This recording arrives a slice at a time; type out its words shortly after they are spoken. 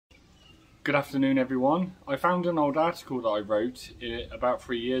Good afternoon, everyone. I found an old article that I wrote about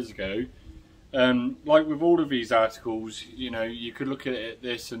 3 years ago. Like with all of these articles, you could look at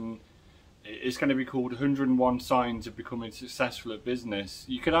this and it's going to be called 101 Signs of Becoming Successful at Business.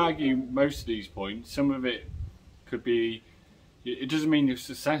 You could argue most of these points. Some of it could be, it doesn't mean you're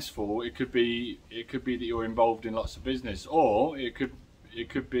successful. It could be that you're involved in lots of business, or it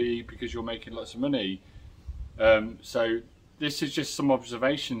could be because you're making lots of money. So this is just some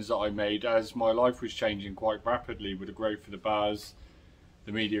observations that I made as my life was changing quite rapidly with the growth of the bars,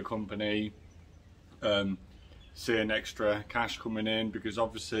 the media company, seeing extra cash coming in, because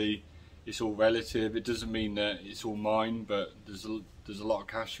obviously it's all relative. It doesn't mean that it's all mine, but there's a lot of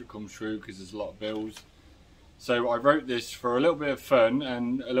cash that comes through because there's a lot of bills. So I wrote this for a little bit of fun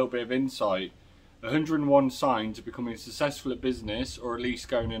and a little bit of insight. 101 signs of becoming successful at business, or at least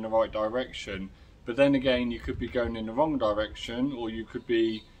going in the right direction. But then again, you could be going in the wrong direction, or you could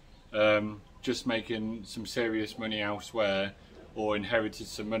be just making some serious money elsewhere, or inherited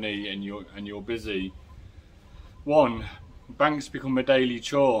some money and you're busy. 1. Banks become a daily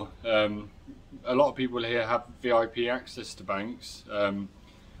chore. A lot of people here have VIP access to banks.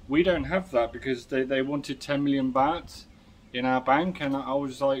 We don't have that because they wanted 10 million baht in our bank, and I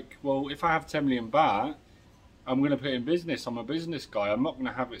was like, well, if I have 10 million baht, I'm going to put it in business. I'm a business guy. I'm not going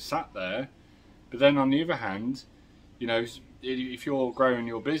to have it sat there. But then on the other hand, if you're growing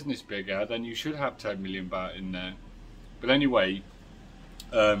your business bigger, then you should have 10 million baht in there. But anyway,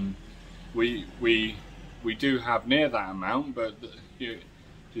 we do have near that amount, but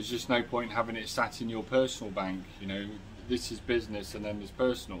there's just no point having it sat in your personal bank. This is business and then there's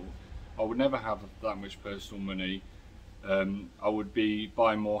personal. I would never have that much personal money. I would be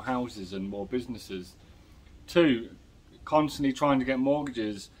buying more houses and more businesses. 2, constantly trying to get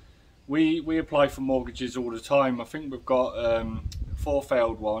mortgages. We apply for mortgages all the time. I think we've got 4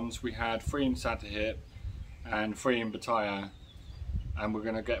 failed ones. We had 3 in Sattahip and 3 in Pattaya, and we're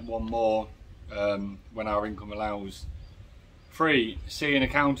going to get 1 more when our income allows. 3, seeing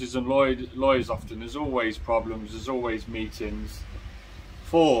accountants and lawyers often. There's always problems, there's always meetings.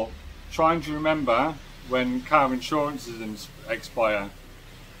 4, trying to remember when car insurances expire.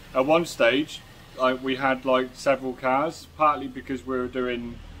 At one stage, we had like several cars, partly because we were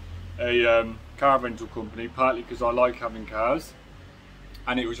doing a car rental company, partly because I like having cars,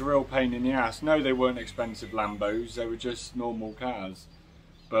 and it was a real pain in the ass. No, they weren't expensive Lambos, they were just normal cars,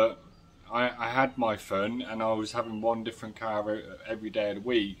 but I had my fun, and I was having 1 different car every day of the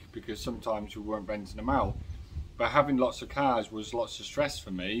week, because sometimes we weren't renting them out. But having lots of cars was lots of stress for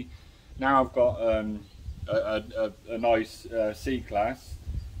me. Now I've got a nice C-Class,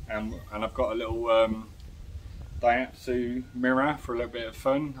 and I've got a little Daihatsu Mirror for a little bit of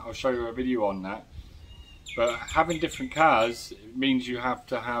fun. I'll show you a video on that. But having different cars means you have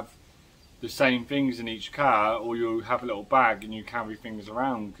to have the same things in each car, or you have a little bag and you carry things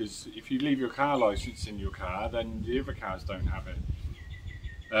around, because if you leave your car license in your car, then the other cars don't have it.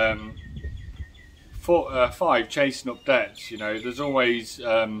 5, chasing up debts. There's always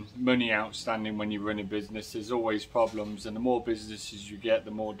money outstanding when you run a business. There's always problems, and the more businesses you get,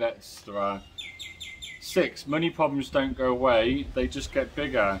 the more debts there are. 6, money problems don't go away, they just get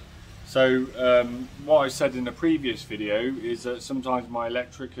bigger. So what I said in the previous video is that sometimes my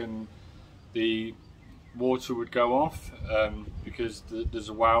electric and the water would go off because there's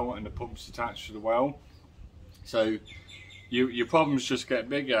a well and the pump's attached to the well. So your problems just get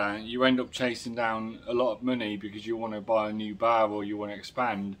bigger. You end up chasing down a lot of money because you want to buy a new bar or you want to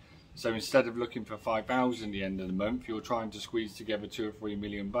expand. So instead of looking for 5,000 at the end of the month, you're trying to squeeze together 2 or 3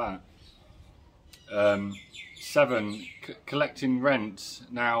 million baht. 7, collecting rents.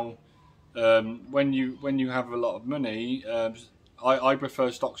 Now, when you have a lot of money, I prefer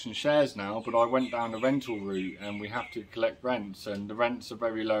stocks and shares now, but I went down the rental route, and we have to collect rents, and the rents are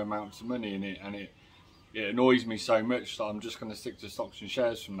very low amounts of money in it, and it annoys me so much that I'm just going to stick to stocks and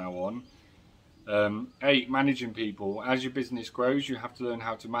shares from now on. 8, managing people. As your business grows, you have to learn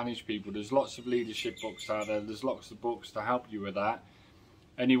how to manage people. There's lots of leadership books out there. There's lots of books to help you with that.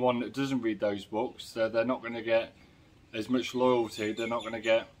 Anyone that doesn't read those books, they're not going to get as much loyalty. They're not going to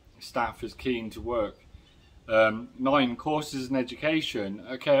get staff as keen to work. 9, courses and education.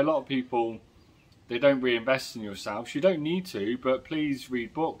 Okay, a lot of people, they don't reinvest in yourselves. You don't need to, but please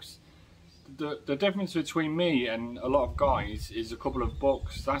read books. The difference between me and a lot of guys is a couple of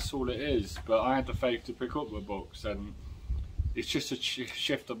books. That's all it is. But I had the faith to pick up the books, and it's just a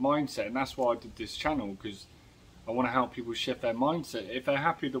shift of mindset, and that's why I did this channel, because I want to help people shift their mindset. If they're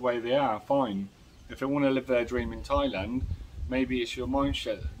happy the way they are, fine. If they want to live their dream in Thailand, maybe it's your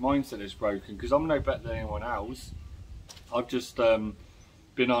mindset is broken, because I'm no better than anyone else. I've just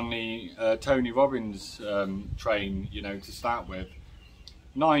been on the Tony Robbins train, you know, to start with.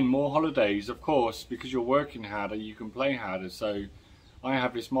 9 more holidays, of course, because you're working harder, you can play harder. So I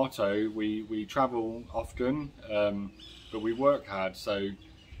have this motto: we travel often, but we work hard. So,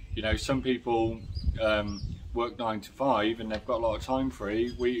 you know, some people work 9 to 5 and they've got a lot of time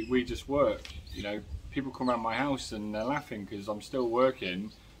free. We just work. You know, people come around my house and they're laughing because I'm still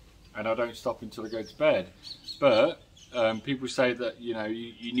working and I don't stop until I go to bed. But people say that, you know,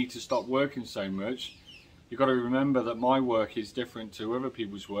 you need to stop working so much. You've got to remember that my work is different to other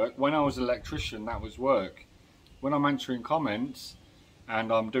people's work. When I was an electrician, that was work. When I'm answering comments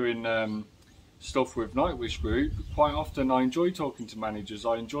and I'm doing stuff with Nightwish Group, quite often I enjoy talking to managers,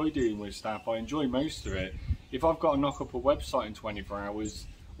 I enjoy dealing with staff, I enjoy most of it. If I've got to knock up a website in 24 hours,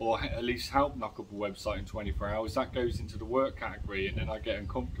 or at least help knock up a website in 24 hours, that goes into the work category, and then I get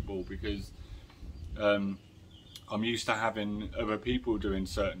uncomfortable because I'm used to having other people doing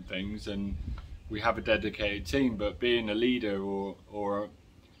certain things and we have a dedicated team. But being a leader or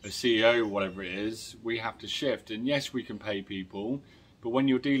a CEO, whatever it is, we have to shift. And yes, we can pay people, but when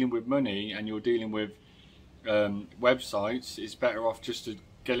you're dealing with money and you're dealing with websites, it's better off just to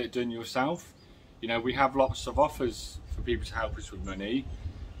get it done yourself. You know, we have lots of offers for people to help us with money,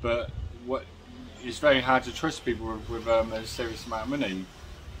 but it's very hard to trust people with a serious amount of money,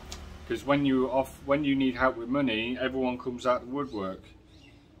 because when you need help with money, everyone comes out the woodwork.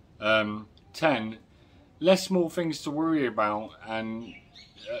 10, less small things to worry about. And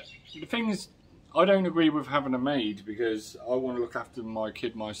the thing is, I don't agree with having a maid because I want to look after my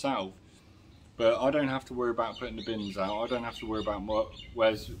kid myself, but I don't have to worry about putting the bins out. I don't have to worry about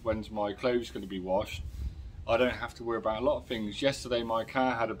when's my clothes going to be washed. I don't have to worry about a lot of things. Yesterday my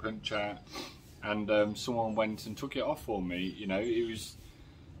car had a puncture and someone went and took it off for me. You know,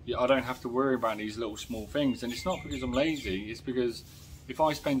 I don't have to worry about these little small things. And it's not because I'm lazy, it's because if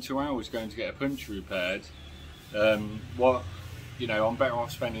I spend 2 hours going to get a puncture repaired, you know, I'm better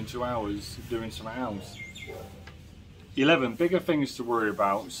off spending 2 hours doing something else. 11, bigger things to worry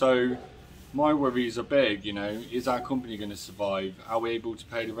about. So my worries are big, you know. Is our company going to survive? Are we able to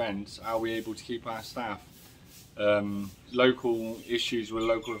pay the rent? Are we able to keep our staff? Local issues with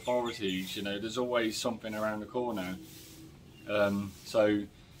local authorities, you know, there's always something around the corner. So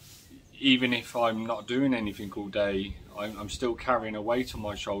even if I'm not doing anything all day, I'm still carrying a weight on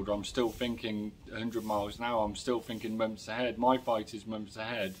my shoulder. I'm still thinking 100 miles an hour. I'm still thinking months ahead. My fight is months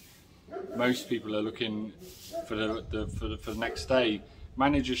ahead. Most people are looking for the next day.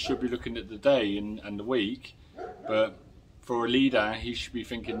 Managers should be looking at the day and the week, but for a leader, he should be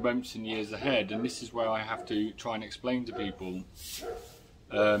thinking months and years ahead. And this is where I have to try and explain to people.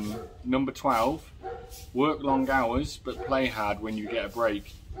 Number 12, work long hours but play hard when you get a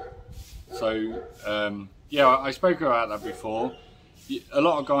break. So yeah, I spoke about that before. A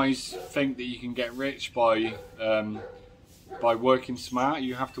lot of guys think that you can get rich by working smart.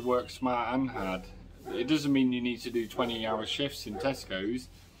 You have to work smart and hard. It doesn't mean you need to do 20-hour shifts in Tesco's,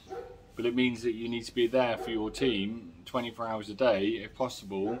 but it means that you need to be there for your team 24 hours a day if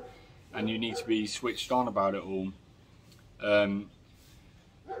possible, and you need to be switched on about it all.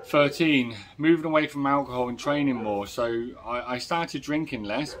 13, moving away from alcohol and training more. So I started drinking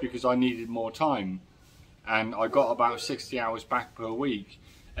less because I needed more time, and I got about 60 hours back per week.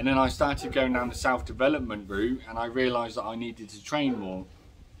 And then I started going down the self-development route, and I realised that I needed to train more.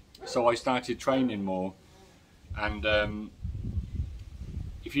 So I started training more. And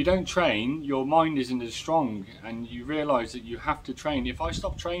if you don't train, your mind isn't as strong, and you realise that you have to train. If I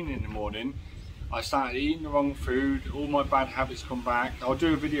stop training in the morning, I started eating the wrong food, all my bad habits come back. I'll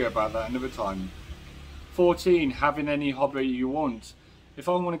do a video about that another time. 14, having any hobby you want. If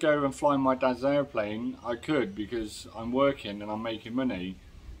I want to go and fly my dad's airplane, I could, because I'm working and I'm making money.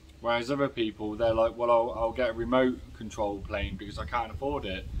 Whereas other people, they're like, well, I'll get a remote control plane because I can't afford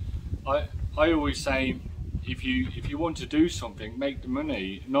it. I always say, if you want to do something, make the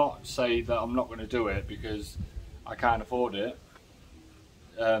money, not say that I'm not going to do it because I can't afford it.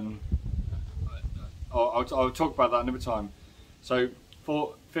 I'll talk about that another time. So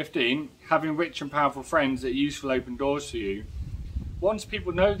for 15, having rich and powerful friends that useful open doors for you. Once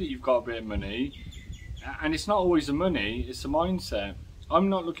people know that you've got a bit of money, and it's not always the money, it's the mindset. I'm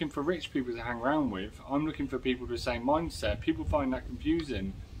not looking for rich people to hang around with. I'm looking for people with the same mindset. People find that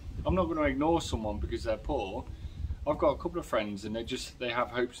confusing. I'm not going to ignore someone because they're poor. I've got a couple of friends and they have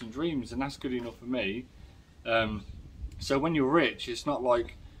hopes and dreams, and that's good enough for me. So when you're rich, it's not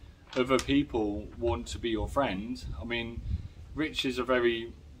like other people want to be your friend. I mean, rich is a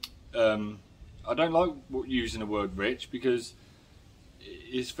very I don't like using the word rich because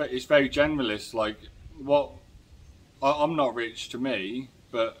it's very generalist. Like, I'm not rich to me.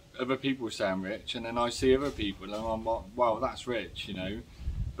 but other people say I'm rich, and then I see other people and I'm like, wow, that's rich, you know.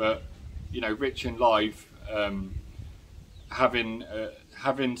 But you know, rich in life,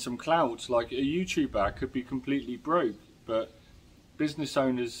 having some clout, like a YouTuber could be completely broke, but business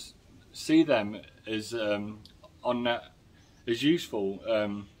owners see them as on that as useful.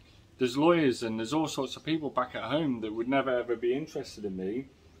 There's lawyers and there's all sorts of people back at home that would never ever be interested in me,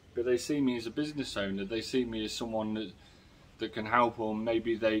 but they see me as a business owner. They see me as someone that can help them.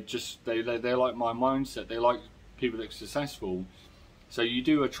 Maybe they like my mindset. They like people that are successful. So you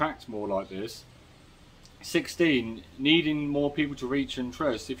do attract more like this. 16, needing more people to reach and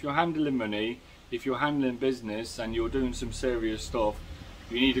trust. If you're handling money, if you're handling business, and you're doing some serious stuff,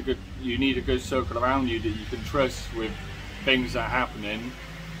 you need a good circle around you that you can trust with things that are happening,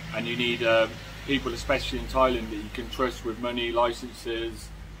 and you need people, especially in Thailand, that you can trust with money, licenses,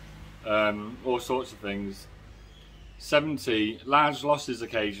 all sorts of things. 70, large losses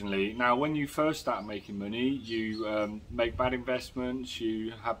occasionally. Now, when you first start making money, you make bad investments,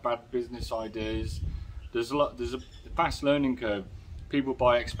 you have bad business ideas. There's a fast learning curve. People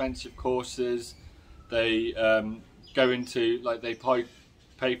buy expensive courses. They go into, like, they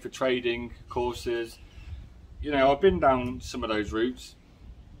pay for trading courses. You know, I've been down some of those routes.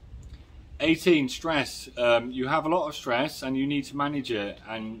 18, stress. You have a lot of stress and you need to manage it.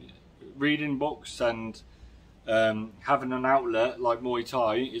 And reading books and having an outlet like Muay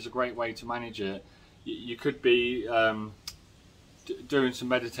Thai is a great way to manage it. You could be doing some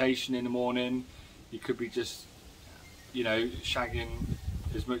meditation in the morning. You could be just, you know, shagging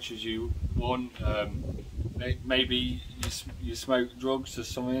as much as you want. Maybe you smoke drugs or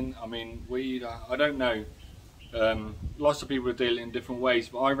something. I mean, weed, I don't know. Lots of people deal it in different ways,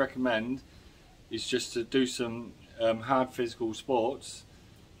 but I recommend is just to do some hard physical sports,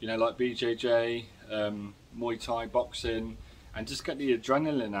 you know, like BJJ, Muay Thai, boxing, and just get the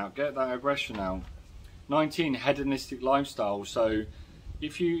adrenaline out, get that aggression out. 19, hedonistic lifestyle. So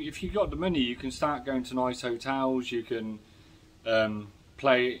if you got the money, you can start going to nice hotels. You can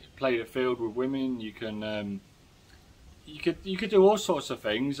play the field with women. You can you could do all sorts of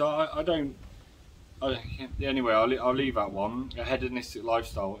things. Anyway, I'll leave that one. A hedonistic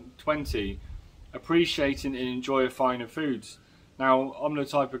lifestyle. 20, appreciating and enjoy finer foods. Now, I'm the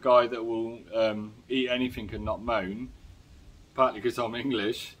type of guy that will eat anything and not moan, partly because I'm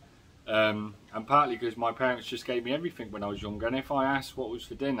English, and partly because my parents just gave me everything when I was younger, and if I asked what was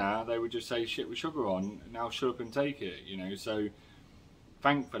for dinner, they would just say shit with sugar on, now shut up and take it, you know. So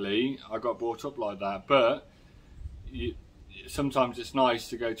thankfully I got brought up like that, but sometimes it's nice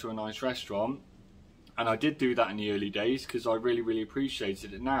to go to a nice restaurant, and I did do that in the early days because I really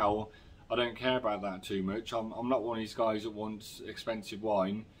appreciated it. Now I don't care about that too much. I'm not one of these guys that wants expensive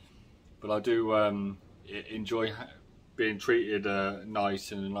wine, but I do enjoy being treated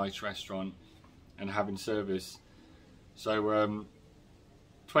nice in a nice restaurant and having service. So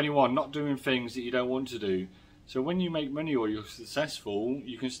 21, not doing things that you don't want to do. So when you make money or you're successful,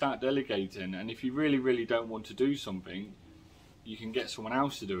 you can start delegating, and if you really don't want to do something, you can get someone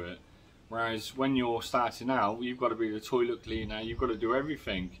else to do it. Whereas when you're starting out, you've got to be the toilet cleaner, you've got to do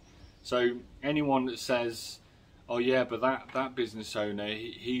everything. So anyone that says, oh yeah, but that business owner,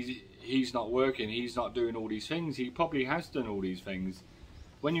 he's not working, he's not doing all these things, he probably has done all these things.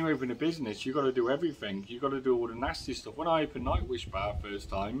 When you open a business, you've got to do everything. You've got to do all the nasty stuff. When I opened Nightwish Bar first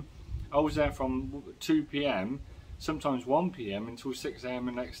time, I was there from 2 PM, sometimes 1 PM until 6 AM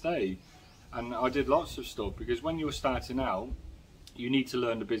the next day. And I did lots of stuff, because when you're starting out, you need to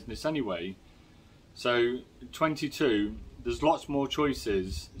learn the business anyway. So 22, there's lots more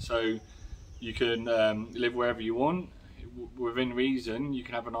choices. So you can live wherever you want, within reason. You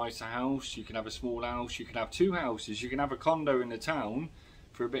can have a nicer house, you can have a small house, you can have 2 houses, you can have a condo in the town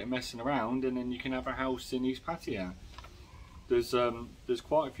for a bit of messing around, and then you can have a house in East Pattaya. There's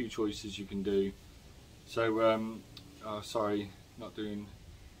quite a few choices you can do. So oh, sorry, not doing.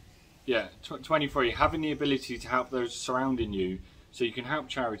 Yeah, 23, having the ability to help those surrounding you. So you can help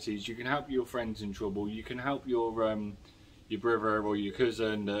charities, you can help your friends in trouble, you can help your brother or your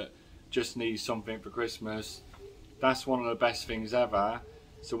cousin that just needs something for Christmas. That's one of the best things ever.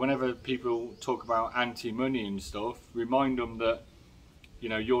 So whenever people talk about anti-money and stuff, remind them that, you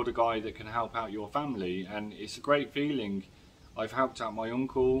know, you're the guy that can help out your family, and it's a great feeling. I've helped out my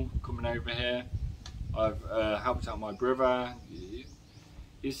uncle coming over here. I've helped out my brother.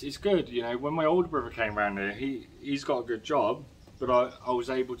 It's good, you know. When my older brother came around here, he's got a good job, but I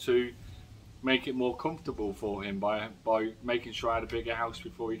was able to make it more comfortable for him by making sure I had a bigger house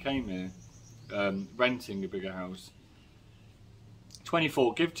before he came here, renting a bigger house.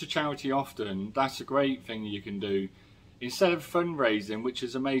 24, give to charity often. That's a great thing you can do. instead of fundraising, which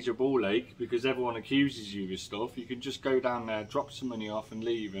is a major ball ache because everyone accuses you of stuff, you can just go down there, drop some money off and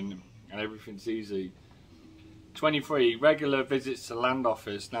leave, and everything's easy. 23, regular visits to land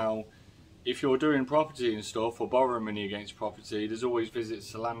office. Now, if you're doing property and stuff or borrowing money against property, there's always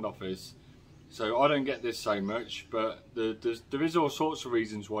visits to land office. So I don't get this so much, but there is all sorts of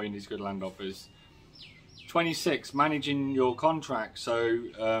reasons why you need to go to land office. 26, managing your contracts.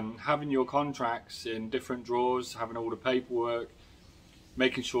 So having your contracts in different drawers, having all the paperwork,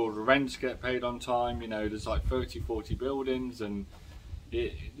 making sure the rents get paid on time. You know, there's like 30, 40 buildings, and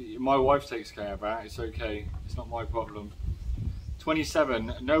my wife takes care of that. It's okay, it's not my problem.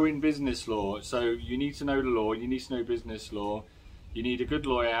 27, knowing business law. So you need to know the law, you need to know business law, you need a good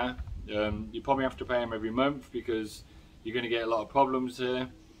lawyer. You probably have to pay him every month because you're going to get a lot of problems here,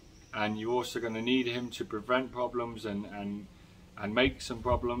 and you're also going to need him to prevent problems and make some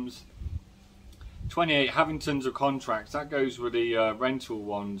problems. 28, having tons of contracts. That goes with the rental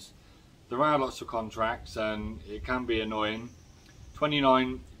ones. There are lots of contracts and it can be annoying.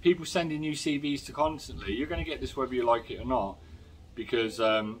 29, people sending you CVs to constantly. You're going to get this whether you like it or not, because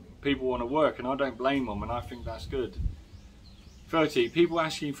people want to work, and I don't blame them, and I think that's good. 30, people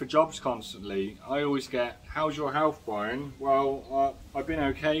asking for jobs constantly. I always get, how's your health, Brian? Well, I've been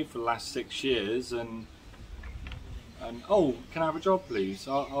okay for the last 6 years, and oh, can I have a job, please?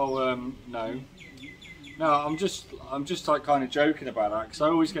 No. No, I'm just like kind of joking about that, because I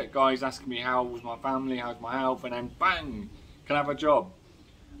always get guys asking me how was my family, how's my health, and then bang, can I have a job?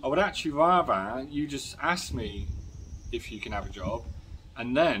 I would actually rather you just ask me if you can have a job,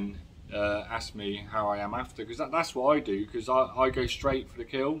 and then ask me how I am after, because that's what I do, because I go straight for the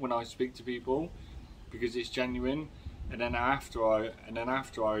kill when I speak to people, because it's genuine, and then after I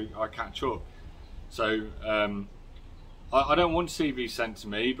catch up. So I don't want CVs sent to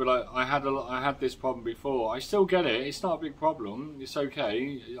me, but I had this problem before. I still get it. It's not a big problem. It's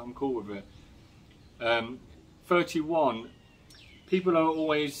okay. I'm cool with it. 31. People are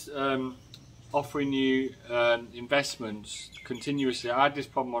always offering you investments continuously. I had this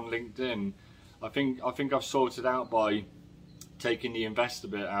problem on LinkedIn. I think I've sorted out by taking the investor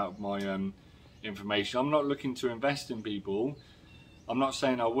bit out of my information. I'm not looking to invest in people. I'm not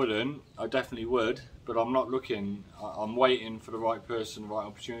saying I wouldn't. I definitely would, but I'm not looking. I'm waiting for the right person, the right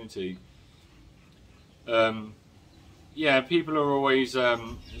opportunity. Yeah, people are always so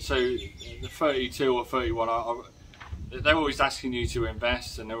the 32 or 31. They're always asking you to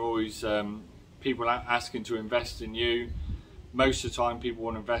invest, and they're always people asking to invest in you. Most of the time people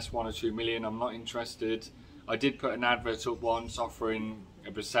want to invest 1 or 2 million. I'm not interested. I did put an advert up once offering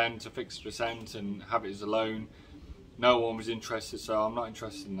a fixed percent, and have it as a loan. No one was interested, so I'm not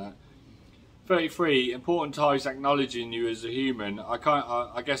interested in that. 33, important ties acknowledging you as a human.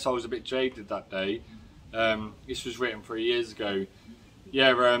 I guess I was a bit jaded that day. This was written 3 years ago.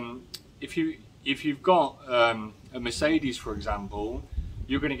 Yeah, if you've got a Mercedes, for example,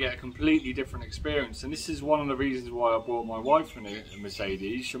 you're going to get a completely different experience, and this is one of the reasons why I bought my wife a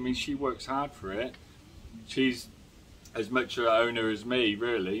Mercedes. I mean, she works hard for it. She's as much an owner as me,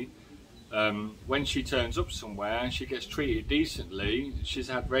 really. When she turns up somewhere, she gets treated decently. She's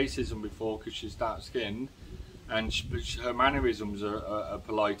had racism before because she's dark skinned, and her mannerisms are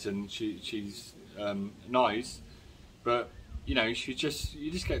polite, and she's nice, but you know, you just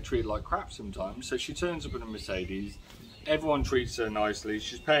get treated like crap sometimes. So she turns up in a Mercedes, everyone treats her nicely,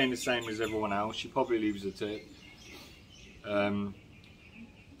 she's paying the same as everyone else, she probably leaves a tip.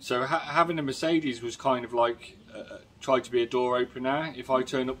 So having a Mercedes was kind of like tried to be a door opener. If I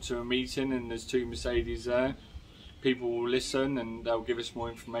turn up to a meeting and there's 2 Mercedes there, people will listen and they'll give us more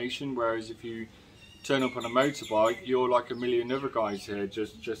information, whereas if you turn up on a motorbike, you're like a million other guys here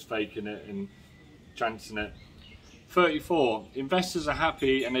just faking it and chancing it. 34, investors are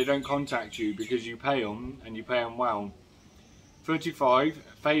happy and they don't contact you because you pay them, and you pay them well. 35,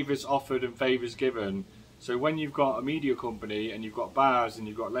 favours offered and favours given. So when you've got a media company and you've got bars and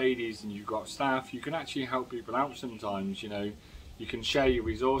you've got ladies and you've got staff, you can actually help people out sometimes. You know, you can share your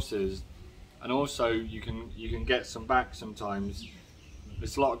resources, and also you can get some back sometimes.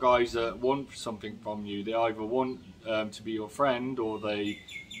 There's a lot of guys that want something from you. They either want to be your friend, or they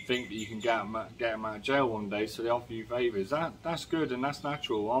think that you can get them out of jail one day, so they offer you favours. That's good and that's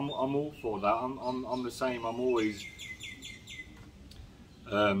natural. I'm all for that. I'm the same. I'm always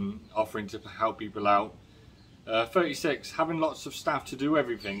offering to help people out. 36, having lots of staff to do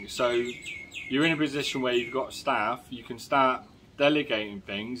everything. So you're in a position where you've got staff, you can start delegating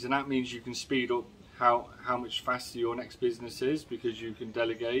things, and that means you can speed up how much faster your next business is, because you can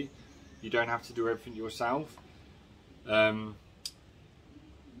delegate. You don't have to do everything yourself.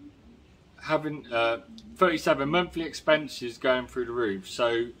 having 37 monthly expenses going through the roof.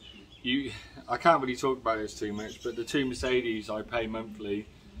 So I can't really talk about this too much, but the 2 Mercedes I pay monthly,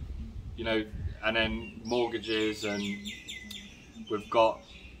 you know, and then mortgages, and we've got,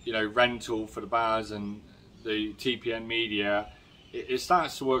 you know, rental for the bars and the TPN media. It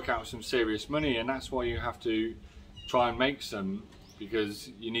starts to work out some serious money, and that's why you have to try and make some, because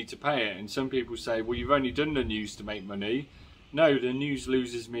you need to pay it. And some people say, well, you've only done the news to make money. No, the news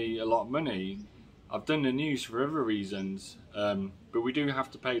loses me a lot of money. I've done the news for other reasons, but we do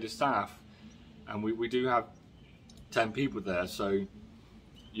have to pay the staff, and we do have 10 people there, so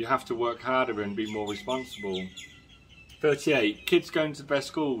you have to work harder and be more responsible. 38, kids going to the best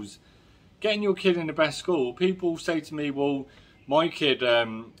schools. Getting your kid in the best school, people say to me, well, my kid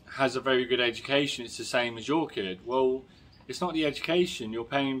has a very good education, it's the same as your kid. Well, it's not the education, you're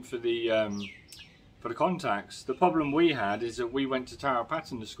paying for the contacts. The problem we had is that we went to Tara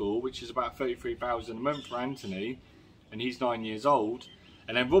Pattern School, which is about 33,000 a month for Anthony, and he's 9 years old.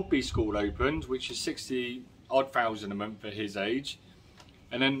 And then rugby school opened, which is 60 odd thousand a month for his age.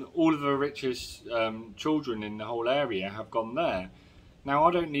 And then all of the richest children in the whole area have gone there. Now,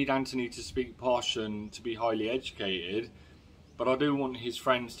 I don't need Anthony to speak posh and to be highly educated, but I do want his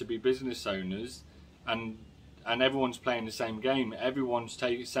friends to be business owners, and everyone's playing the same game. Everyone's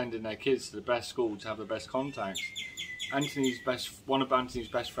sending their kids to the best school to have the best contacts. One of Anthony's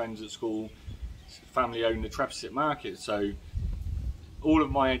best friends at school, family owned the Trepsit Market, so all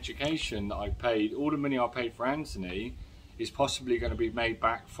of my education that I paid, all the money I paid for Anthony, is possibly going to be made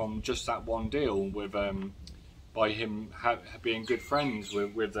back from just that one deal with by him being good friends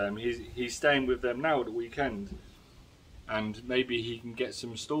with them. He's staying with them now at the weekend, and maybe he can get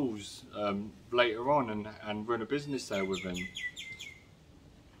some stalls later on and run a business there with him.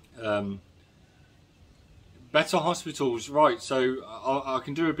 Better hospitals, right, so I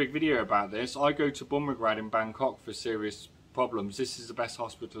can do a big video about this. I go to Bumrungrad in Bangkok for serious problems. This is the best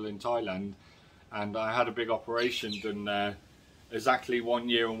hospital in Thailand, and I had a big operation done there exactly 1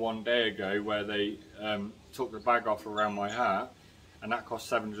 year and 1 day ago, where they took the bag off around my heart, and that cost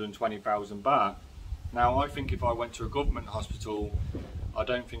 720,000 baht. Now, I think if I went to a government hospital, I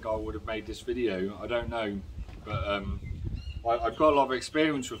don't think I would have made this video. I don't know, but I've got a lot of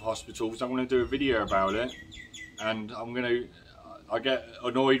experience with hospitals. I'm going to do a video about it, and I get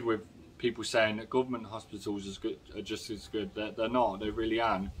annoyed with people saying that government hospitals are just as good. They're not, they really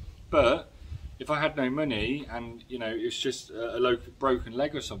aren't. But if I had no money and, you know, it's just a broken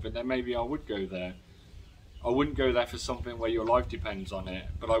leg or something, then maybe I would go there. I wouldn't go there for something where your life depends on it,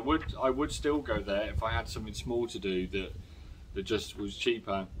 but I would still go there if I had something small to do that just was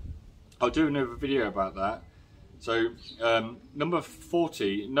cheaper. I'll do another video about that. So number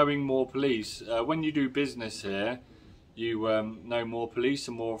 40, knowing more police. When you do business here, you know more police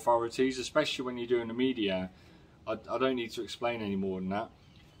and more authorities, especially when you're doing the media. I don't need to explain any more than that.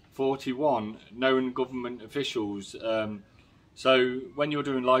 41, knowing government officials. So when you're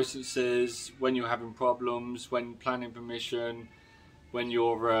doing licenses, when you're having problems, when planning permission, when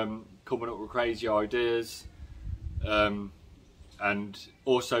you're coming up with crazy ideas, and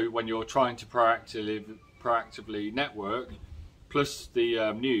also when you're trying to proactively network, plus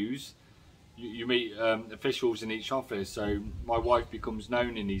the news, you meet officials in each office. So my wife becomes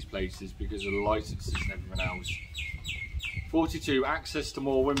known in these places because of the licenses and everything else. 42, access to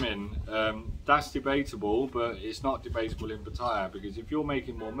more women. That's debatable, but it's not debatable in Pattaya, because if you're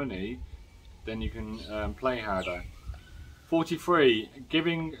making more money, then you can play harder. 43,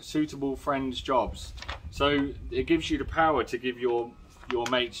 giving suitable friends jobs. So it gives you the power to give your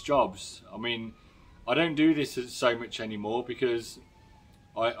mates jobs. I mean, I don't do this so much anymore because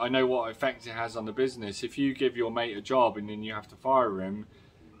I know what effect it has on the business. If you give your mate a job and then you have to fire him,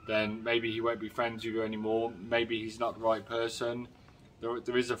 then maybe he won't be friends with you anymore. Maybe he's not the right person.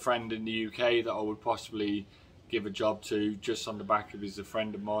 There is a friend in the UK that I would possibly give a job to just on the back of he's a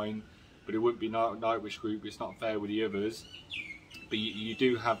friend of mine, but it wouldn't be Nightwish Group. It's not fair with the others. But you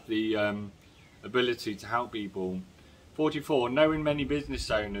do have the ability to help people. 44, knowing many business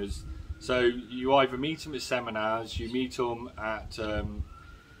owners. So you either meet them at seminars, you meet them at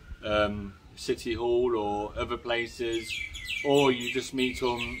City Hall or other places, or you just meet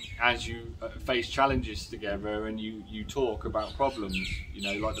them as you face challenges together and you talk about problems, you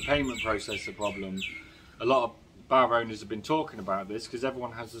know, like the payment processor problem. A lot of bar owners have been talking about this because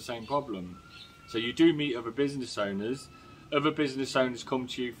everyone has the same problem. So you do meet other business owners. Other business owners come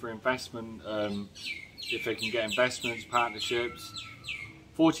to you for investment, if they can get investments, partnerships.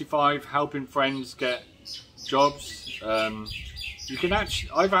 45, helping friends get jobs.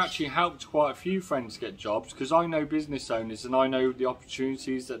 I've actually helped quite a few friends get jobs because I know business owners and I know the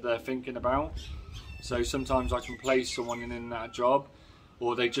opportunities that they're thinking about. So sometimes I can place someone in that job,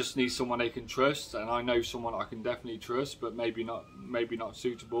 or they just need someone they can trust, and I know someone I can definitely trust, but maybe not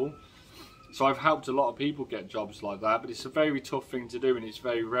suitable. So I've helped a lot of people get jobs like that, but it's a very tough thing to do and it's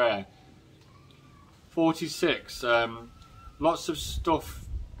very rare. 46. Lots of stuff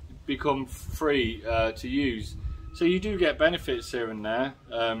become free to use. So you do get benefits here and there.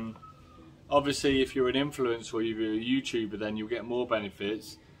 Obviously, if you're an influencer or you're a YouTuber, then you'll get more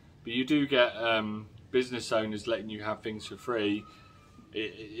benefits. But you do get business owners letting you have things for free.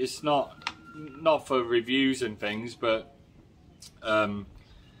 It's not for reviews and things, but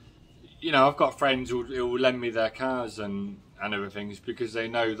you know, I've got friends who will lend me their cars and everything because they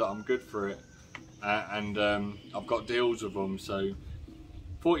know that I'm good for it, and I've got deals with them. So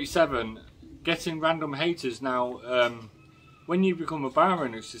 47. Getting random haters now. When you become a bar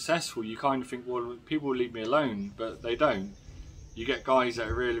owner successful, you kind of think, well, people will leave me alone, but they don't. You get guys that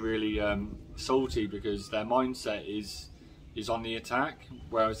are really salty because their mindset is on the attack,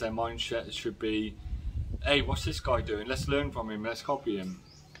 whereas their mindset should be, hey, what's this guy doing? Let's learn from him, let's copy him.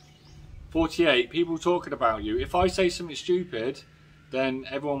 48. People talking about you. If I say something stupid, then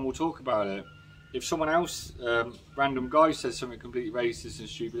everyone will talk about it. If someone else, random guy, says something completely racist and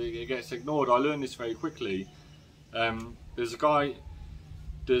stupid, it gets ignored. I learned this very quickly. There's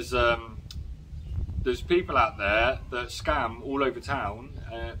people out there that scam all over town,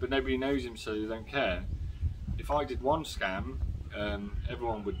 but nobody knows him, so they don't care. If I did one scam,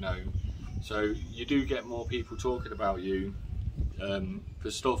 everyone would know. So you do get more people talking about you for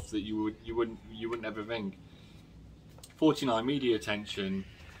stuff that you wouldn't ever think. 49. Media attention.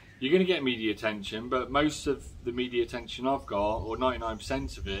 You're going to get media attention, but most of the media attention I've got, or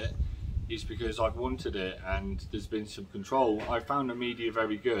 99% of it, is because I've wanted it and there's been some control. I found the media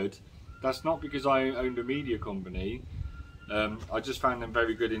very good. That's not because I owned a media company. I just found them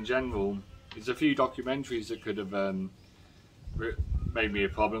very good in general. There's a few documentaries that could have made me a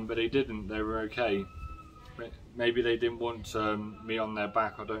problem, but they didn't. They were okay. Maybe they didn't want me on their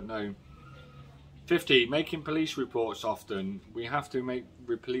back, I don't know. 50. Making police reports often. We have to make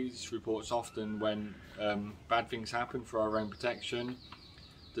police reports often when bad things happen for our own protection.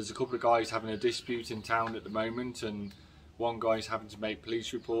 There's a couple of guys having a dispute in town at the moment, and one guy's having to make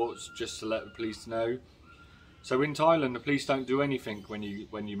police reports just to let the police know. So in Thailand, the police don't do anything when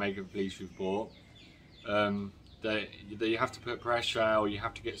you make a police report. You have to put pressure, or you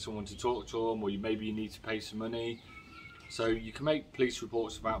have to get someone to talk to them, or maybe you need to pay some money. So you can make police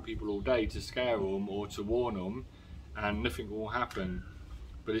reports about people all day to scare them or to warn them, and nothing will happen.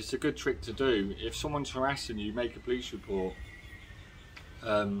 But it's a good trick to do. If someone's harassing you, make a police report.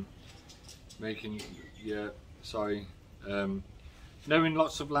 Knowing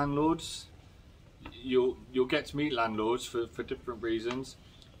lots of landlords, you'll get to meet landlords for different reasons.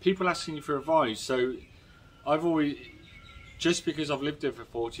 People asking you for advice. So I've always, just because I've lived here for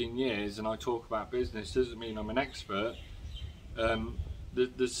 14 years and I talk about business doesn't mean I'm an expert.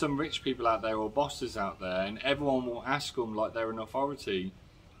 There's some rich people out there or bosses out there, and everyone will ask them like they're an authority.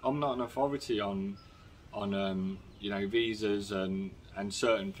 I'm not an authority on you know, visas and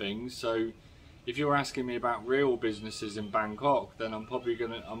certain things. So if you're asking me about real businesses in Bangkok, then I'm probably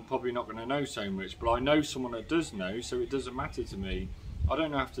not gonna know so much. But I know someone that does know, so it doesn't matter to me. I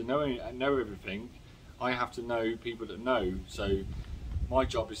don't have to know everything. I have to know people that know. So my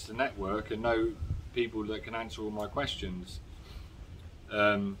job is to network and know people that can answer all my questions.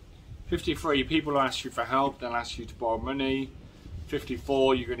 53. People will ask you for help. They'll ask you to borrow money.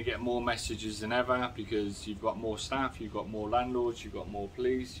 54. You're going to get more messages than ever because you've got more staff, you've got more landlords, you've got more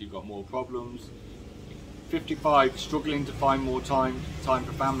police, you've got more problems. 55. Struggling to find more time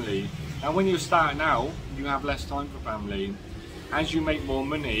for family. And when you're starting out, you have less time for family. As you make more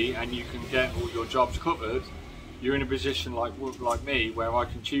money and you can get all your jobs covered, you're in a position like me where I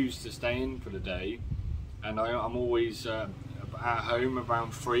can choose to stay in for the day, and I'm always at home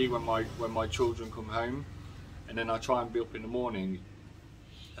around 3 when my children come home, and then I try and be up in the morning.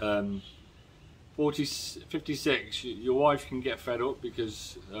 56. Your wife can get fed up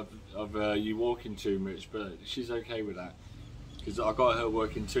because of you walking too much, but she's okay with that because I got her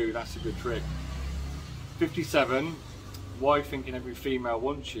working too. That's a good trick. 57. Wife thinking every female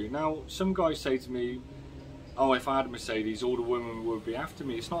wants you. Now some guys say to me, oh, if I had a Mercedes, all the women would be after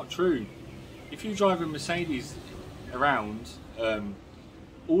me. It's not true. If you drive a Mercedes around,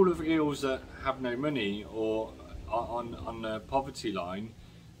 all of the girls that have no money or are on the poverty line,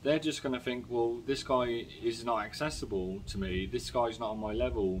 they're just going to think, well, this guy is not accessible to me. This guy's not on my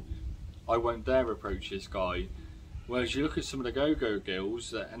level. I won't dare approach this guy. Whereas you look at some of the go-go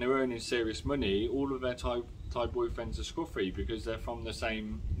girls and they're earning serious money, all of their Thai boyfriends are scruffy because they're from the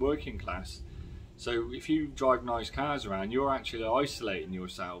same working class. So if you drive nice cars around, you're actually isolating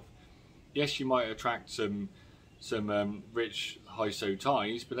yourself. Yes, you might attract some rich high-so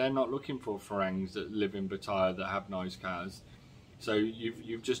Thais, but they're not looking for Farangs that live in Pattaya that have nice cars. So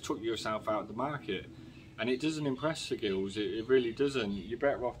you've just took yourself out of the market, and it doesn't impress the girls. It really doesn't. You're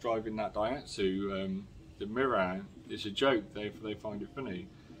better off driving that Daihatsu. The Mirai is a joke. They find it funny.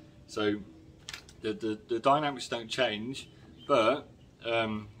 So the dynamics don't change, but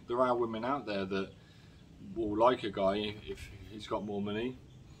there are women out there that will like a guy if he's got more money.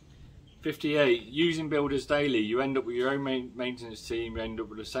 58. Using builders daily, you end up with your own maintenance team. You end up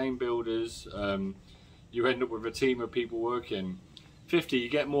with the same builders. You end up with a team of people working. 50. You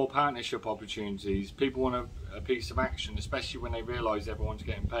get more partnership opportunities. People want a piece of action, especially when they realise everyone's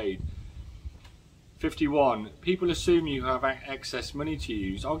getting paid. 51. People assume you have excess money to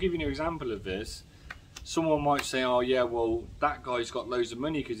use. I'll give you an example of this. Someone might say, oh yeah, well that guy's got loads of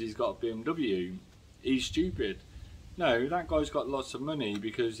money because he's got a BMW. He's stupid. No, that guy's got lots of money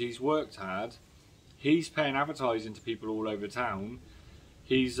because he's worked hard. He's paying advertising to people all over town.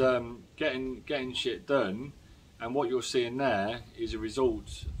 He's getting shit done, and what you're seeing there is a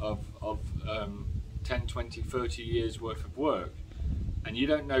result of 10, 20, 30 years worth of work. And you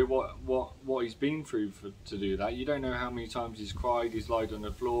don't know what he's been through to do that. You don't know how many times he's cried, he's lied on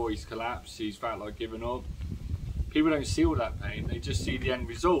the floor, he's collapsed, he's felt like giving up. People don't see all that pain, they just see the end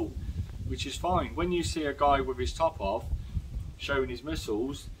result, which is fine. When you see a guy with his top off, showing his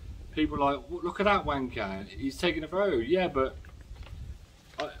muscles, people are like, look at that wanker, he's taking a photo. Yeah, but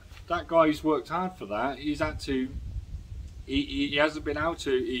that guy's worked hard for that. He's had to, he hasn't been able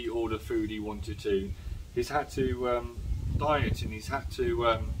to eat all the food he wanted to. He's had to diet, and he's had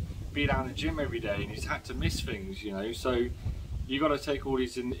to be down the gym every day, and he's had to miss things, you know. So you got to take all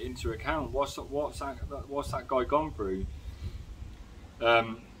these into account. What's that guy gone through?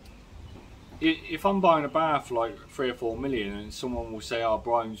 If I'm buying a bar for like 3 or 4 million, and someone will say, "Oh,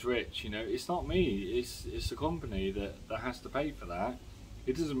 Brian's rich," you know, it's not me. It's the company that has to pay for that.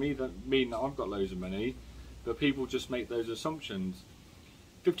 It doesn't mean that I've got loads of money, but people just make those assumptions.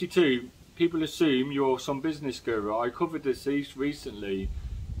 52. People assume you're some business guru. I covered this recently.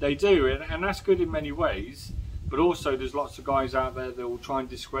 They do, and that's good in many ways, but also there's lots of guys out there that will try and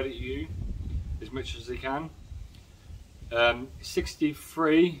discredit you as much as they can.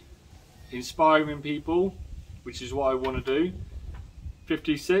 63, inspiring people, which is what I want to do.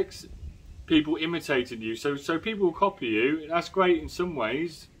 56, people imitating you. So people will copy you. That's great in some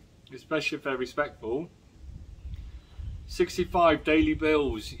ways, especially if they're respectful. 65, daily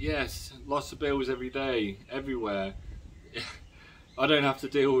bills. Yes, lots of bills every day, everywhere. I don't have to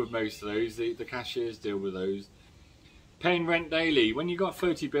deal with most of those. The cashiers deal with those. Paying rent daily. When you've got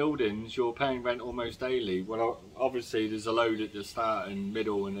 30 buildings, you're paying rent almost daily. Well, obviously there's a load at the start and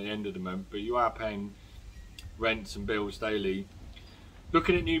middle and the end of the month, but you are paying rents and bills daily.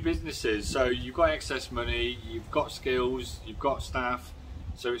 Looking at new businesses. So you've got excess money, you've got skills, you've got staff,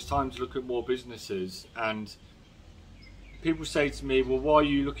 so it's time to look at more businesses. And people say to me, well, why are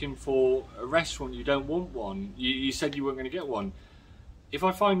you looking for a restaurant? You don't want one. You said you weren't going to get one. If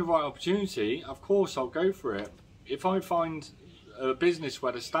I find the right opportunity, of course I'll go for it. If I find a business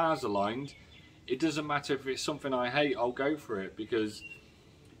where the stars aligned, it doesn't matter if it's something I hate, I'll go for it. Because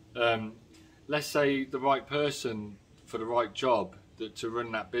let's say the right person for the right job to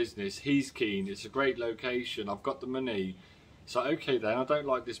run that business, he's keen, it's a great location, I've got the money. So okay then, I don't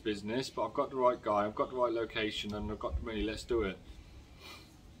like this business, but I've got the right guy, I've got the right location, and I've got the money, let's do it.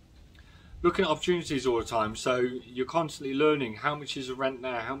 Looking at opportunities all the time, so you're constantly learning. How much is the rent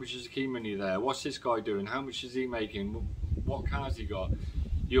there? How much is the key money there? What's this guy doing? How much is he making? What car's he got?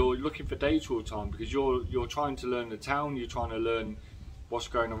 You're looking for data all the time because you're trying to learn the town, you're trying to learn what's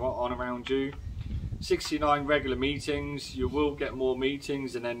going on around you. 69, regular meetings. You will get more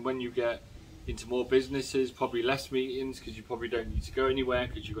meetings, and then when you get into more businesses, probably less meetings because you probably don't need to go anywhere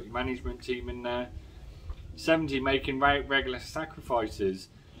because you've got your management team in there. 70, making regular sacrifices.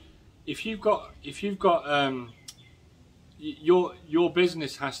 If you've got your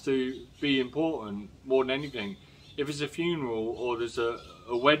business has to be important more than anything. If it's a funeral or there's a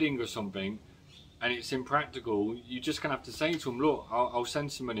wedding or something and it's impractical, you're just gonna have to say to them, look, I'll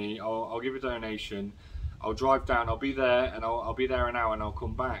send some money, I'll give a donation, I'll drive down, I'll be there, and I'll be there an hour and I'll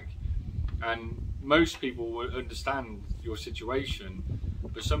come back. And most people will understand your situation,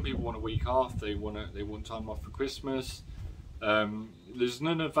 but some people want a week off, they want time off for Christmas. There's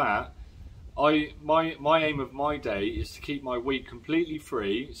none of that. My aim of my day is to keep my week completely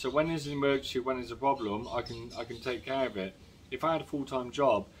free. So when there's an emergency, when there's a problem, I can take care of it. If I had a full-time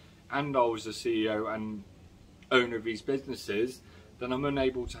job and I was the CEO and owner of these businesses, then I'm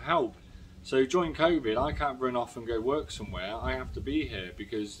unable to help. So during COVID, I can't run off and go work somewhere. I have to be here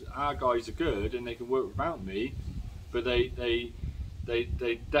because our guys are good and they can work without me, but they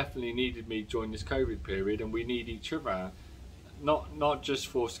definitely needed me during this COVID period, and we need each other, not just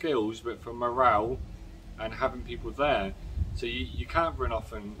for skills but for morale and having people there. So you can't run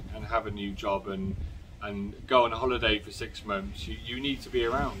off and have a new job and go on a holiday for 6 months. You need to be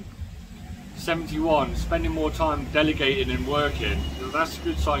around. 71, spending more time delegating and working. That's a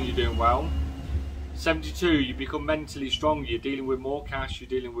good sign you're doing well. 72, you become mentally strong. You're dealing with more cash, you're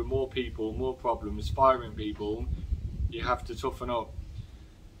dealing with more people, more problems, firing people. You have to toughen up.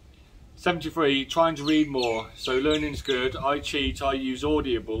 73, trying to read more. So learning's good. I cheat, I use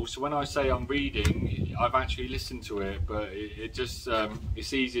Audible. So when I say I'm reading, I've actually listened to it, but it just,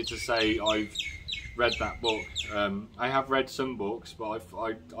 it's easier to say I've read that book. I have read some books, but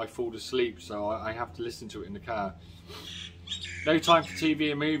I fall asleep, so I have to listen to it in the car. No time for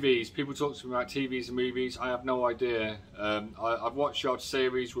TV and movies. People talk to me about TVs and movies. I have no idea. I've watched the odd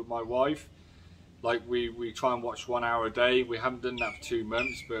series with my wife. Like we try and watch 1 hour a day. We haven't done that for 2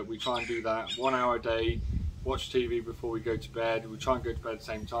 months, but we try and do that 1 hour a day. Watch TV before we go to bed. We try and go to bed at the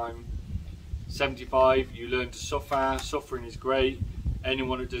same time. 75, you learn to suffer. Suffering is great.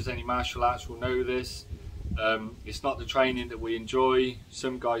 Anyone who does any martial arts will know this. It's not the training that we enjoy.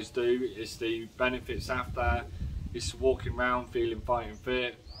 Some guys do. It's the benefits after. It's walking around feeling fit and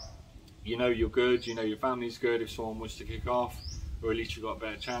fit. You know you're good. You know your family's good if someone wants to kick off, or at least you've got a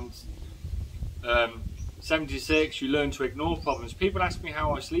better chance. 76, you learn to ignore problems. People ask me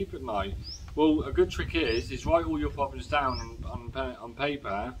how I sleep at night. Well, a good trick is write all your problems down on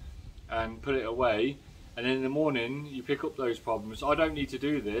paper and put it away. And then in the morning you pick up those problems. I don't need to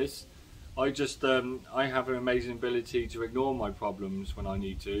do this. I just I have an amazing ability to ignore my problems when I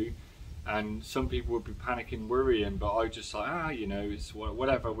need to. And some people would be panicking, worrying, but I just like, you know, it's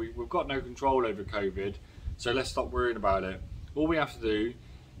whatever. We've got no control over COVID, so let's stop worrying about it. All we have to do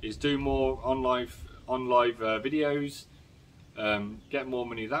is do more on live videos, get more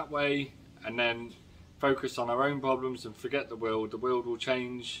money that way, and then focus on our own problems and forget the world. The world will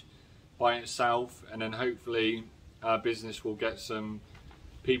change by itself, and then hopefully our business will get some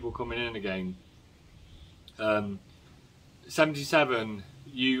people coming in again. 77,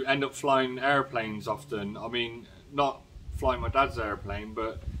 you end up flying airplanes often. I mean, not flying my dad's airplane,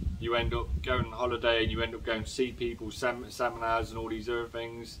 but you end up going on holiday and you end up going to see people, seminars and all these other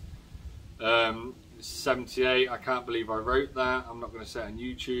things. 78, I can't believe I wrote that. I'm not going to say it on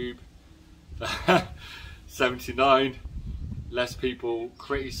YouTube. 79, less people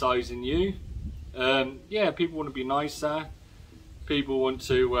criticising you. Yeah, people want to be nicer. People want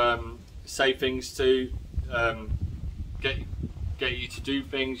to say things to get you to do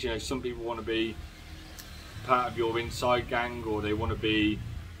things. You know, some people want to be part of your inside gang, or they want to be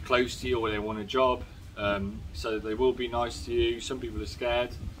close to you, or they want a job. So they will be nice to you. Some people are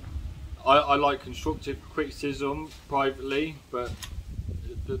scared. I like constructive criticism privately, but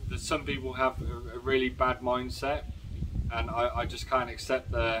some people have a really bad mindset, and I just can't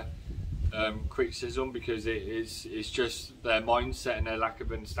accept their criticism because it's just their mindset and their lack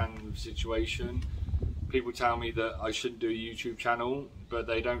of understanding of the situation. People tell me that I shouldn't do a YouTube channel, but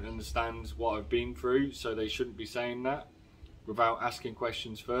they don't understand what I've been through, so they shouldn't be saying that without asking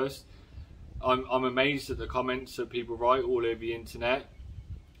questions first. I'm amazed at the comments that people write all over the internet.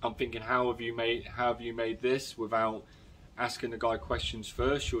 I'm thinking, how have you made this without asking the guy questions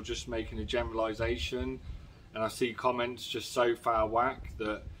first? You're just making a generalization, and I see comments just so far whack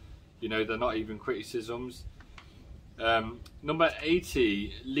that, you know, they're not even criticisms. Number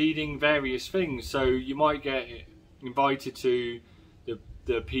 80, leading various things. So you might get invited to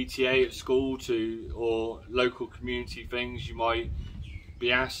the PTA at school or local community things. You might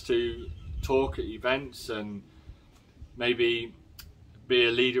be asked to talk at events and maybe be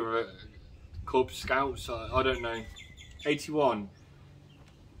a leader at Cub Scouts. I don't know. 81,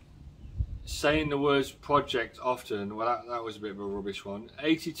 saying the words project often. Well, that was a bit of a rubbish one.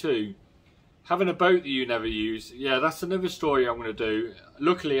 82, having a boat that you never use. Yeah, that's another story I'm going to do.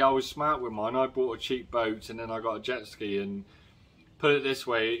 Luckily, I was smart with mine. I bought a cheap boat and then I got a jet ski, and put it this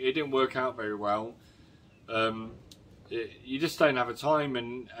way, it didn't work out very well. You just don't have a time,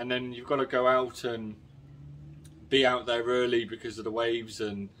 and then you've got to go out and be out there early because of the waves,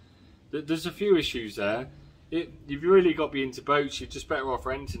 and there's a few issues there. You've really got to be into boats. You're just better off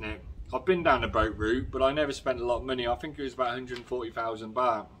renting it. I've been down the boat route, but I never spent a lot of money. I think it was about 140,000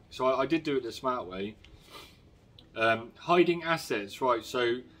 baht. So I did do it the smart way. Hiding assets, right?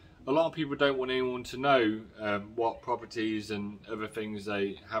 So a lot of people don't want anyone to know what properties and other things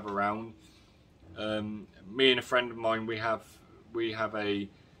they have around. Me and a friend of mine, we have a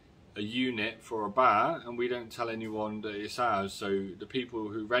unit for a bar, and we don't tell anyone that it's ours. So the people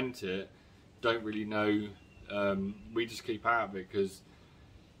who rent it don't really know. We just keep out of it because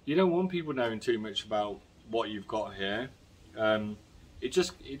you don't want people knowing too much about what you've got here. It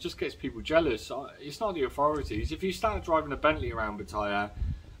just gets people jealous. It's not the authorities. If you start driving a Bentley around Pattaya,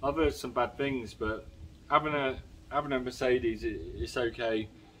 I've heard some bad things, but having a Mercedes, it's okay,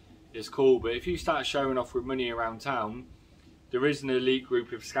 it's cool. But if you start showing off with money around town, there is an elite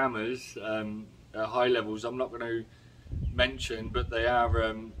group of scammers at high levels. I'm not going to mention, but they are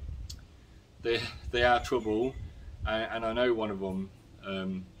trouble, and I know one of them.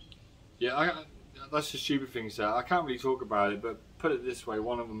 Yeah, that's a stupid thing to say. I can't really talk about it, but put it this way: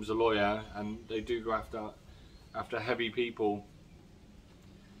 one of them's a lawyer, and they do go after heavy people.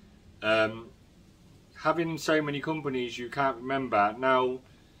 Having so many companies you can't remember. Now,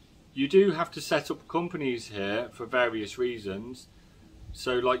 you do have to set up companies here for various reasons.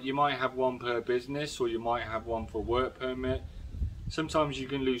 So like you might have one per business, or you might have one for work permit. Sometimes you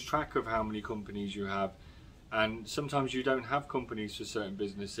can lose track of how many companies you have, and sometimes you don't have companies for certain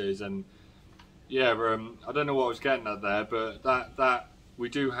businesses. And yeah, I don't know what I was getting at there, but that we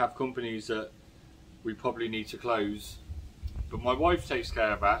do have companies that we probably need to close. But my wife takes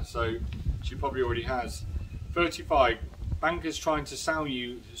care of that, so she probably already has. 35. Bankers trying to sell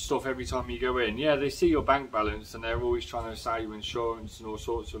you stuff every time you go in. Yeah, they see your bank balance and they're always trying to sell you insurance and all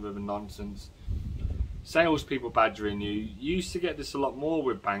sorts of other nonsense. Salespeople badgering you. You used to get this a lot more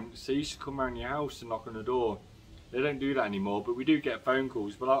with banks. They used to come around your house and knock on the door. They don't do that anymore, but we do get phone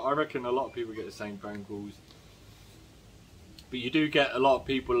calls. But I reckon a lot of people get the same phone calls. But you do get a lot of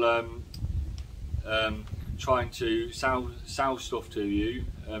people trying to sell stuff to you.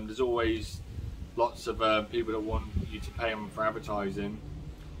 There's always lots of people that want you to pay them for advertising,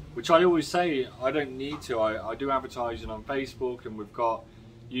 which I always say I don't need to. I do advertising on Facebook, and we've got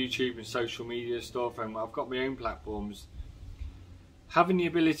YouTube and social media stuff, and I've got my own platforms. Having the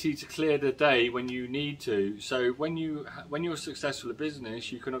ability to clear the day when you need to. So when you're successful in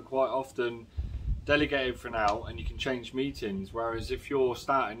business, you can quite often delegate everything out and you can change meetings. Whereas if you're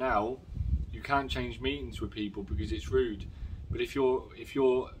starting out, you can't change meetings with people because it's rude. But if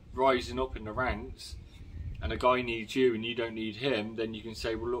you're rising up in the ranks and a guy needs you and you don't need him, then you can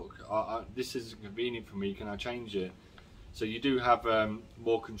say, well look, this isn't convenient for me, can I change it? So you do have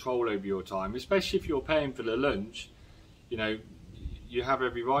more control over your time, especially if you're paying for the lunch. You know, you have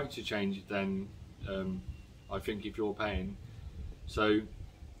every right to change it then, I think, if you're paying. So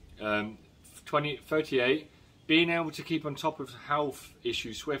 38, being able to keep on top of health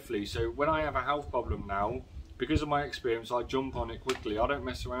issues swiftly. So when I have a health problem now, because of my experience, I jump on it quickly. I don't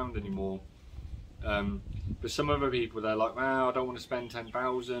mess around anymore. But some other people, they're like, well, I don't want to spend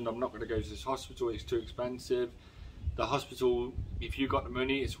 10,000. I'm not going to go to this hospital. It's too expensive. The hospital, if you got the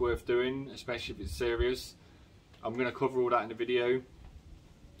money, it's worth doing, especially if it's serious. I'm going to cover all that in the video.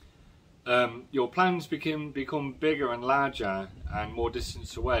 Your plans become bigger and larger and more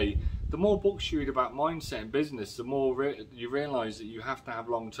distance away. The more books you read about mindset and business, the more you realise that you have to have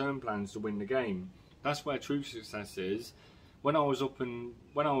long-term plans to win the game. That's where true success is. When I was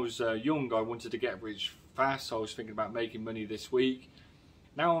young, I wanted to get rich fast. I was thinking about making money this week.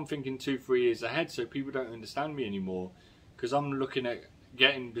 Now I'm thinking 2-3 years ahead, so people don't understand me anymore because I'm looking at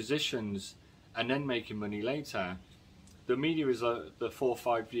getting positions and then making money later. The media is the 4 or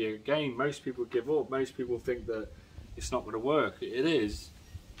 5 year game. Most people give up. Most people think that it's not going to work. It is.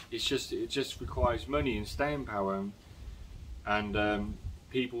 It just requires money and staying power, and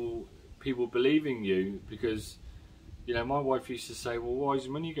people believing you. Because, you know, my wife used to say, well, why is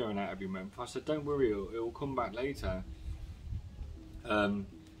money going out every month? I said, don't worry, it'll come back later.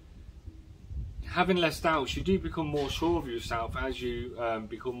 Having less doubts, you do become more sure of yourself as you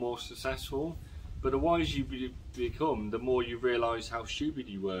become more successful. But the wiser you become, the more you realise how stupid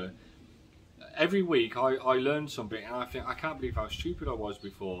you were. Every week I learned something, and I think, I can't believe how stupid I was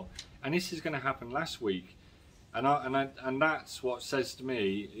before. And this is going to happen last week. And that's what says to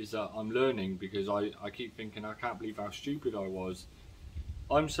me is that I'm learning, because I keep thinking, I can't believe how stupid I was.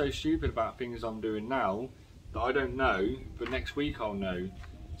 I'm so stupid about things I'm doing now that I don't know, but next week I'll know.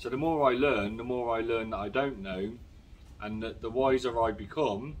 So the more I learn that I don't know, and the wiser I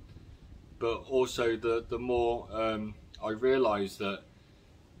become. But also the more I realise that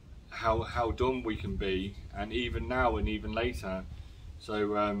how dumb we can be, and even now and even later.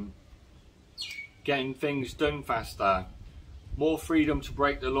 So getting things done faster, more freedom to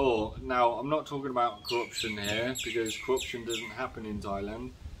break the law. Now, I'm not talking about corruption here, because corruption doesn't happen in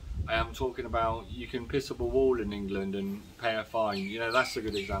Thailand. I am talking about you can piss up a wall in England and pay a fine. You know, that's a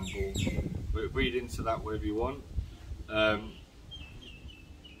good example. Read into that whatever you want.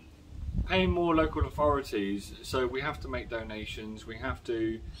 Paying more local authorities, so we have to make donations, we have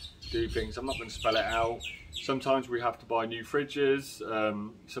to do things. I'm not going to spell it out. Sometimes we have to buy new fridges,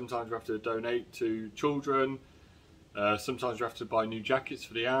 sometimes we have to donate to children, sometimes we have to buy new jackets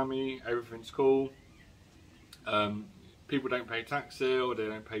for the army. Everything's cool. People don't pay tax here, or they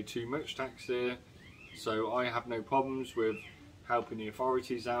don't pay too much tax here, so I have no problems with helping the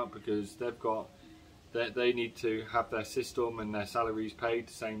authorities out, because they've got they need to have their system and their salaries paid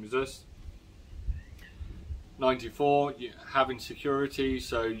the same as us. 94, having security,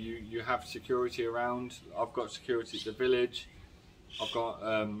 so you have security around. I've got security at the village. I've got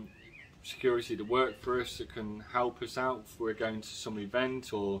security to work for us that can help us out if we're going to some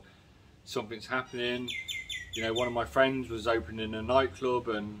event or something's happening. You know, one of my friends was opening a nightclub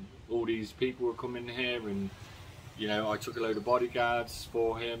and all these people were coming here, and you know, I took a load of bodyguards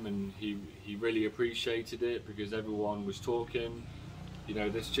for him, and he really appreciated it because everyone was talking. You know,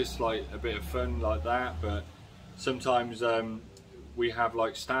 there's just like a bit of fun like that, but sometimes we have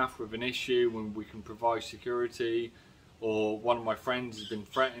like staff with an issue and we can provide security, or one of my friends has been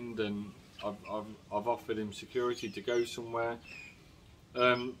threatened and I've offered him security to go somewhere.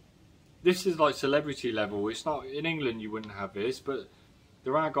 This is like celebrity level. It's not in England, you wouldn't have this, but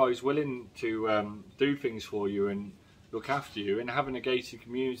there are guys willing to do things for you and look after you, and having a gated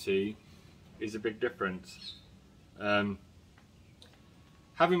community is a big difference.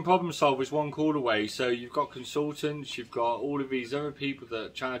 Having problem solvers one call away, so you've got consultants, you've got all of these other people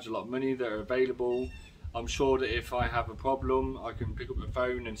that charge a lot of money that are available. I'm sure that if I have a problem, I can pick up the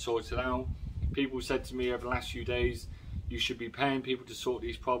phone and sort it out. People said to me over the last few days, you should be paying people to sort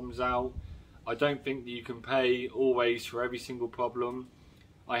these problems out. I don't think that you can pay always for every single problem.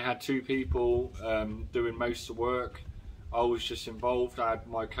 I had 2 people doing most of the work. I was just involved. I had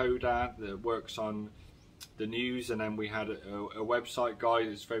my coder that works on the news, and then we had a website guy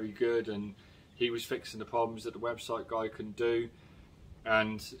that's very good, and he was fixing the problems that the website guy couldn't do.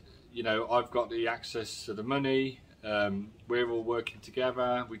 And you know, I've got the access to the money. We're all working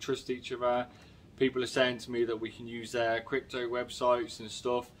together. We trust each other. People are saying to me that we can use their crypto websites and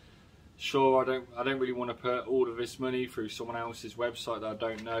stuff. Sure, I don't really want to put all of this money through someone else's website that I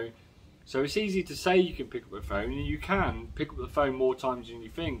don't know. So it's easy to say you can pick up the phone, and you can pick up the phone more times than you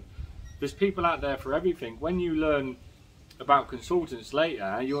think. There's people out there for everything. When you learn about consultants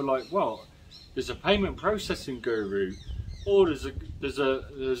later, you're like, well, there's a payment processing guru, or there's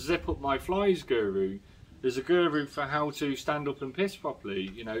a zip up my flies guru. There's a guru for how to stand up and piss properly.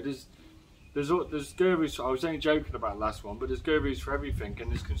 You know, there's gurus. I was only joking about the last one, but there's gurus for everything,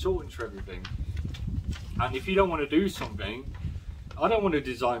 and there's consultants for everything. And if you don't want to do something, I don't want to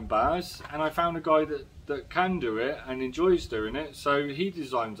design bars, and I found a guy that can do it and enjoys doing it, so he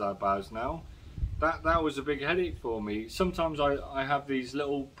designs our bars now. That was a big headache for me. Sometimes I have these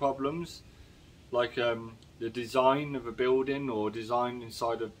little problems, like the design of a building or design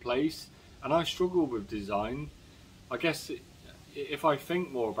inside a place, and I struggle with design. I guess if I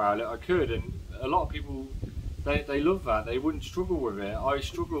think more about it, I could, and a lot of people, they love that. They wouldn't struggle with it. I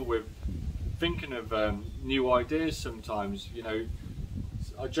struggle with thinking of new ideas sometimes. You know,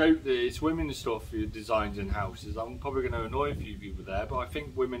 I joke that it's women's stuff for designs in houses. I'm probably going to annoy a few people there, but I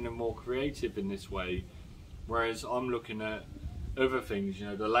think women are more creative in this way, whereas I'm looking at other things, you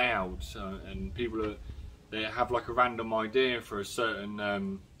know, the layouts, and people they have like a random idea for a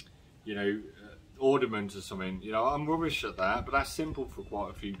certain, you know, ornament or something. You know, I'm rubbish at that, but that's simple for quite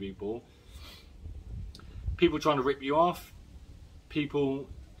a few people. People trying to rip you off, people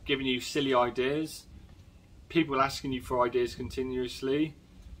giving you silly ideas, people asking you for ideas continuously.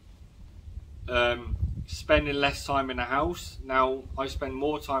 Spending less time in the house. Now I spend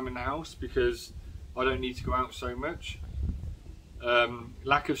more time in the house because I don't need to go out so much.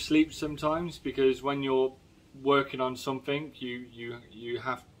 Lack of sleep sometimes, because when you're working on something, you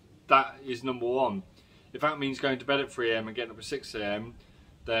have, that is number one. If that means going to bed at 3 AM and getting up at 6 AM,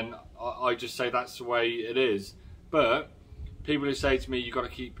 then I just say that's the way it is. But people who say to me, you've got to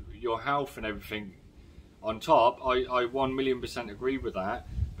keep your health and everything on top, I 1,000,000% agree with that.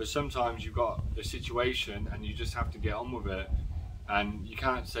 But sometimes you've got a situation and you just have to get on with it, and you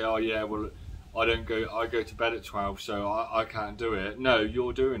can't say, oh yeah, well I go to bed at 12, so I can't do it. No,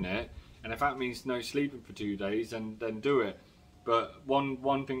 you're doing it, and if that means no sleeping for 2 days, then do it. But one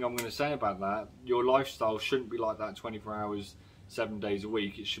thing I'm going to say about that, your lifestyle shouldn't be like that 24 hours 7 days a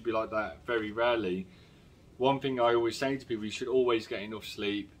week. It should be like that very rarely. one thing I always say to people, you should always get enough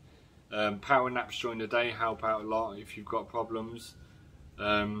sleep. Power naps during the day help out a lot if you've got problems.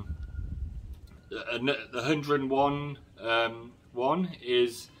 The 101 one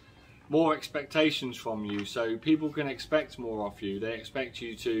is more expectations from you, so people can expect more of you. They expect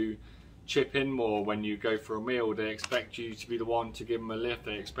you to chip in more when you go for a meal. They expect you to be the one to give them a lift.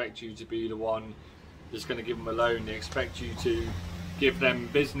 They expect you to be the one that's going to give them a loan. They expect you to give them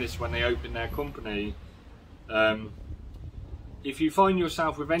business when they open their company. If you find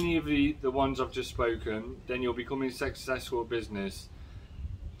yourself with any of the ones I've just spoken, then you're becoming successful at business.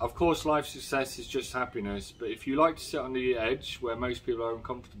 Of course, life success is just happiness, but if you like to sit on the edge where most people are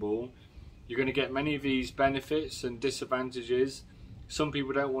uncomfortable, you're going to get many of these benefits and disadvantages. Some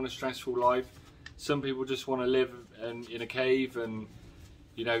people don't want a stressful life. Some people just want to live in a cave and,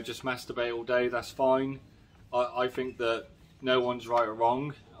 you know, just masturbate all day. That's fine. I think that no one's right or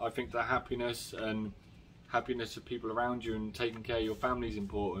wrong. I think that happiness and happiness of people around you and taking care of your family is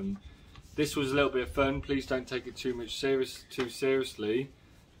important. This was a little bit of fun. Please don't take it too seriously.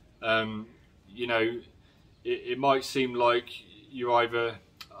 You know, it might seem like you're either,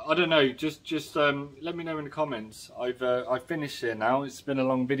 I don't know, just let me know in the comments. I've finished here now. It's been a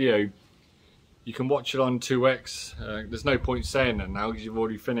long video. You can watch it on 2x. There's no point saying that now because you've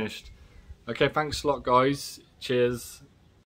already finished. Okay, thanks a lot, guys. Cheers.